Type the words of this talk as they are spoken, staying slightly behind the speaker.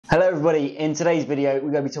Hello everybody, in today's video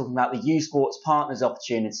we're going to be talking about the uSports Partners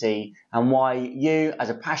opportunity and why you as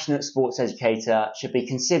a passionate sports educator should be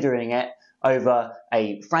considering it over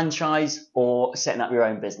a franchise or setting up your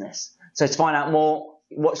own business. So to find out more,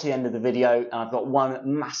 watch the end of the video, and I've got one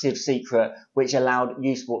massive secret which allowed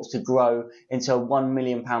uSports to grow into a £1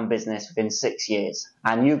 million business within 6 years,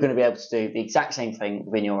 and you're going to be able to do the exact same thing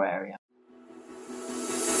within your area.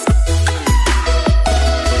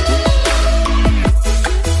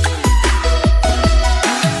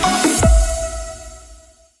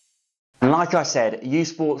 Like I said,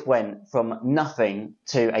 uSports went from nothing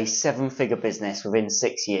to a 7-figure business within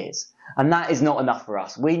 6 years. And that is not enough for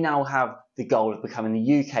us. We now have the goal of becoming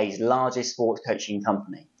the UK's largest sports coaching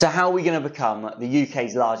company. So how are we going to become the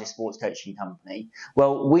UK's largest sports coaching company?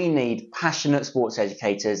 Well, we need passionate sports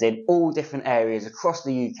educators in all different areas across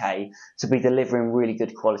the UK to be delivering really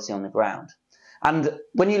good quality on the ground. And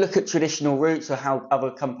when you look at traditional routes or how other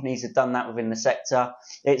companies have done that within the sector,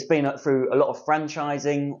 it's been through a lot of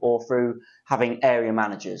franchising or through having area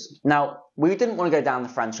managers. Now, we didn't want to go down the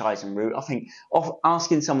franchising route. I think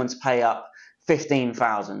asking someone to pay up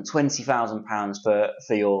 £15,000,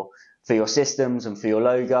 £20,000 for your systems and for your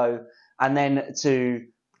logo, and then to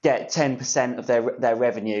get 10% of their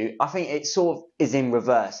revenue, I think it sort of is in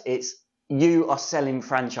reverse. You are selling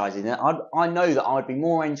franchising. I know that I'd be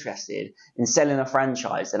more interested in selling a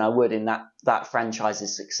franchise than I would in that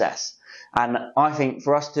franchise's success. And I think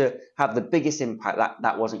for us to have the biggest impact,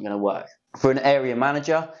 that wasn't going to work. For an area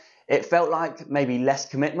manager, it felt like maybe less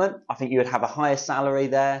commitment. I think you would have a higher salary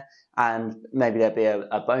there, and maybe there'd be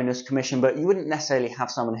a bonus commission, but you wouldn't necessarily have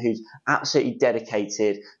someone who's absolutely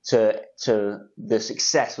dedicated to the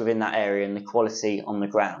success within that area and the quality on the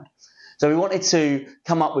ground. So we wanted to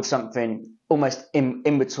come up with something almost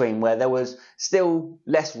in between, where there was still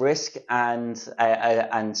less risk and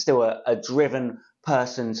still a driven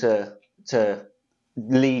person to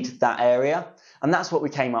lead that area. And that's what we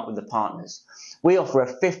came up with the partners. We offer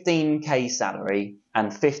a 15k salary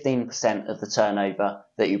and 15% of the turnover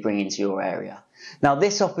that you bring into your area. Now,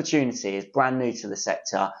 this opportunity is brand new to the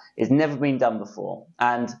sector. It's never been done before.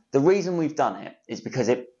 And the reason we've done it is because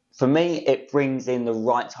for me, it brings in the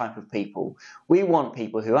right type of people. We want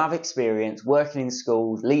people who have experience working in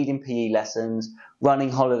schools, leading PE lessons,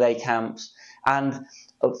 running holiday camps. And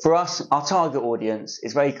for us, our target audience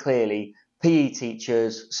is very clearly PE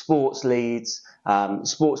teachers, sports leads,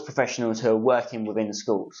 sports professionals who are working within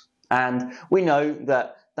schools. And we know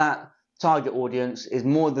that target audience is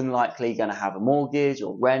more than likely going to have a mortgage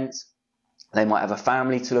or rent. They might have a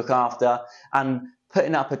family to look after, and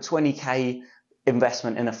putting up a 20k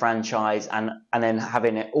investment in a franchise and then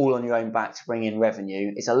having it all on your own back to bring in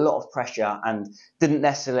revenue is a lot of pressure and didn't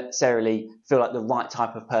necessarily feel like the right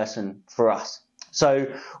type of person for us. So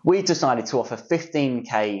we decided to offer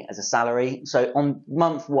 15k as a salary. So on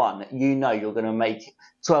month one, you're going to make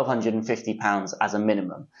 £1,250 as a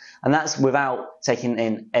minimum. And that's without taking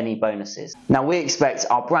in any bonuses. Now, we expect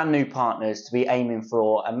our brand new partners to be aiming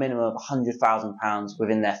for a minimum of £100,000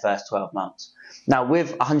 within their first 12 months. Now,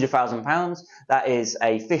 with £100,000, that is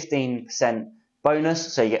a 15%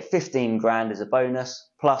 bonus. So you get 15 grand as a bonus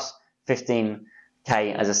plus 15k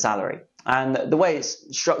as a salary. And the way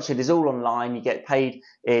it's structured is all online. You get paid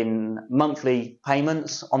in monthly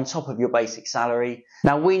payments on top of your basic salary.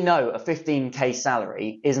 Now, we know a 15k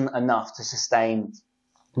salary isn't enough to sustain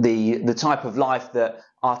the type of life that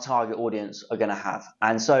our target audience are going to have.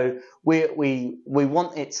 And so we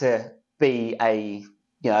want it to be a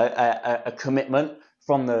commitment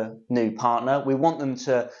from the new partner. We want them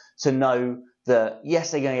to know that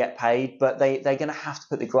yes, they're going to get paid, but they're going to have to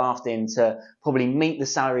put the graft in to probably meet the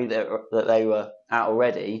salary that they were at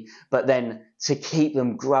already, but then to keep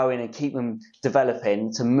them growing and keep them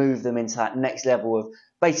developing, to move them into that next level of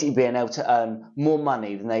basically being able to earn more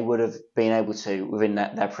money than they would have been able to within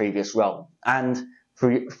their previous role. And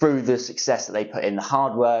through the success that they put in, the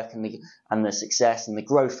hard work and the success and the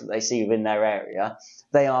growth that they see within their area,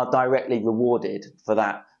 they are directly rewarded for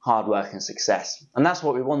that hard work and success. And that's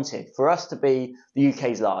what we wanted. For us to be the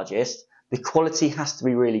UK's largest, the quality has to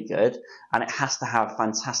be really good, and it has to have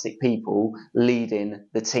fantastic people leading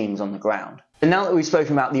the teams on the ground. And now that we've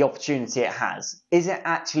spoken about the opportunity it has, is it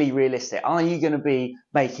actually realistic? Are you going to be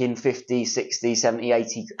making 50, 60, 70,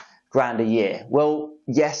 80 grand a year? Well,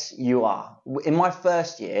 yes, you are. In my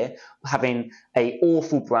first year, having an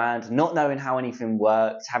awful brand, not knowing how anything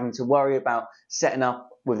worked, having to worry about setting up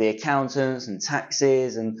with the accountants and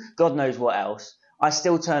taxes and God knows what else, I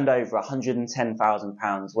still turned over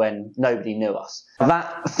 £110,000 when nobody knew us.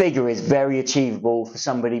 That figure is very achievable for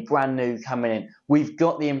somebody brand new coming in. We've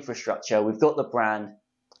got the infrastructure, we've got the brand,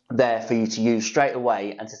 there for you to use straight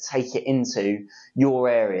away and to take it into your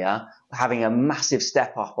area, having a massive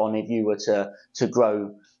step up on if you were to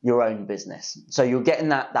grow your own business. So you're getting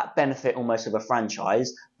that benefit almost of a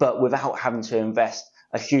franchise, but without having to invest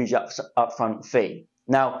a huge upfront fee.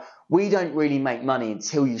 Now, we don't really make money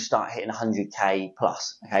until you start hitting 100K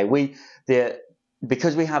plus. Okay,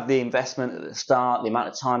 because we have the investment at the start, the amount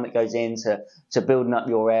of time that goes into building up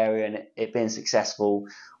your area and it being successful,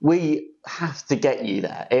 we have to get you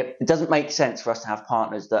there. It doesn't make sense for us to have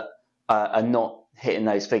partners that are not hitting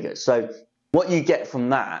those figures. So what you get from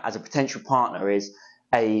that as a potential partner is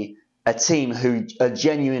a team who are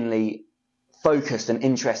genuinely focused and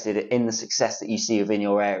interested in the success that you see within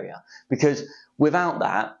your area. Because without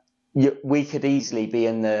that, we could easily be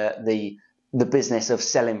in the business of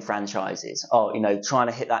selling franchises, or trying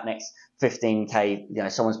to hit that next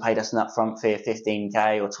 15K. Someone's paid us an upfront fee of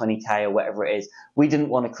 15K or 20K or whatever it is. We didn't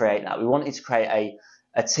want to create that. We wanted to create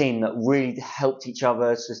a team that really helped each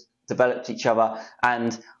other, developed each other,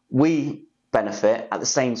 and we benefit at the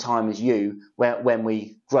same time as you when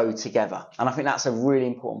we grow together. And I think that's a really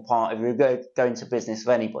important part. If you're going to business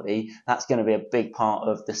with anybody, that's going to be a big part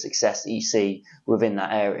of the success that you see within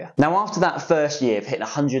that area. Now, after that first year of hitting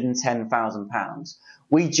 £110,000,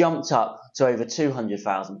 we jumped up to over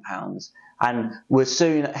 £200,000 and we're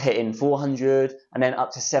soon hitting 400 and then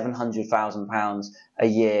up to £700,000 a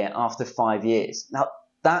year after 5 years. Now,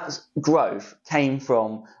 that growth came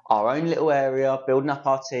from our own little area, building up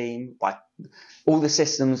our team, by all the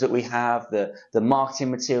systems that we have, the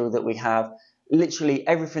marketing material that we have. Literally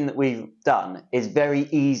everything that we've done is very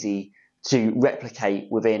easy to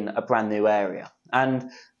replicate within a brand new area.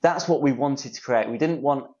 And that's what we wanted to create. We didn't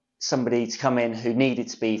want somebody to come in who needed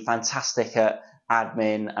to be fantastic at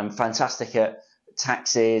admin and fantastic at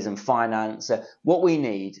taxes and finance. What we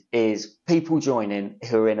need is people joining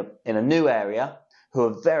who are in a new area, who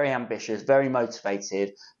are very ambitious, very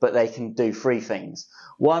motivated, but they can do three things.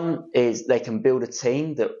 One is they can build a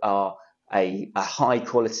team that are a high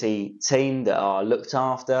quality team, that are looked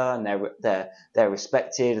after and they're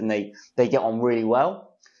respected and they get on really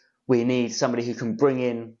well. We need somebody who can bring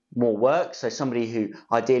in more work, so somebody who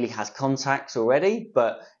ideally has contacts already,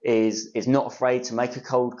 but is not afraid to make a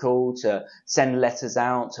cold call, to send letters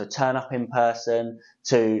out, to turn up in person,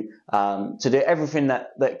 to do everything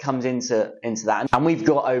that comes into that. And we've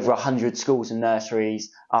got over 100 schools and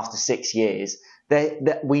nurseries after 6 years.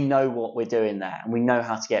 We know what we're doing there and we know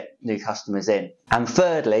how to get new customers in. And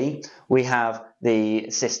thirdly, we have the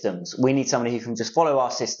systems. We need somebody who can just follow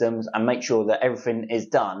our systems and make sure that everything is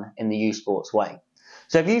done in the uSports way.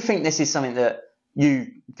 So if you think this is something that you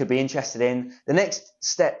could be interested in, the next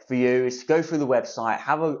step for you is to go through the website,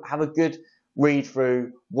 have a good read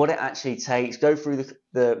through what it actually takes, go through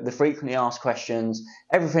the frequently asked questions,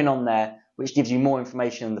 everything on there, which gives you more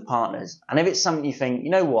information on the partners. And if it's something you think, you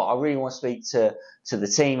know what, I really want to speak to the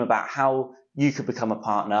team about how you could become a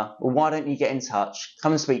partner, well, why don't you get in touch,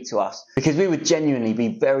 come and speak to us, because we would genuinely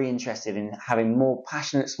be very interested in having more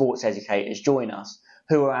passionate sports educators join us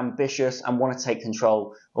who are ambitious and want to take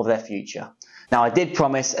control of their future. Now, I did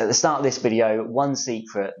promise at the start of this video one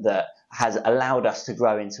secret that has allowed us to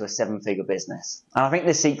grow into a 7-figure business. And I think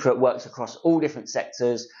this secret works across all different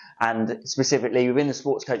sectors, and specifically within the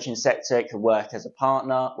sports coaching sector, it could work as a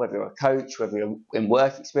partner, whether you're a coach, whether you're in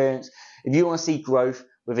work experience. If you want to see growth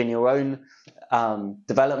within your own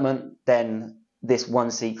development, then this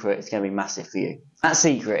one secret is going to be massive for you. That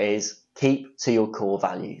secret is keep to your core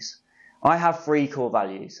values. I have 3 core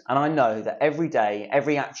values, and I know that every day,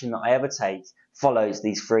 every action that I ever take follows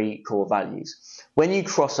these 3 core values. When you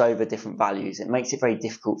cross over different values, it makes it very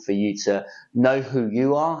difficult for you to know who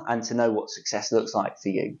you are and to know what success looks like for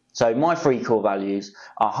you. So my 3 core values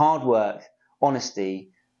are hard work,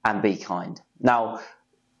 honesty, and be kind. Now,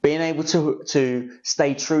 being able to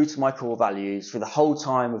stay true to my core values for the whole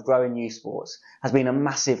time of growing uSports has been a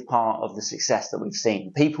massive part of the success that we've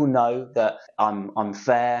seen. People know that I'm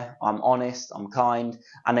fair, I'm honest, I'm kind,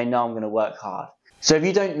 and they know I'm going to work hard. So if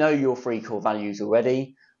you don't know your 3 core values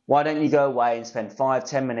already, why don't you go away and spend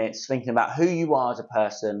 5-10 minutes thinking about who you are as a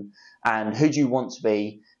person and who do you want to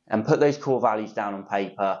be, and put those core values down on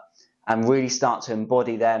paper and really start to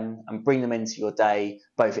embody them and bring them into your day,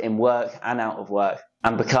 both in work and out of work,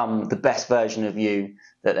 and become the best version of you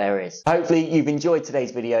that there is. Hopefully you've enjoyed today's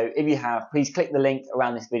video. If you have, please click the link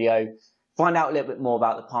around this video, find out a little bit more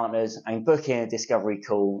about the partners and book in a discovery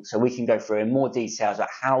call so we can go through in more details about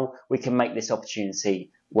how we can make this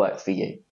opportunity work for you.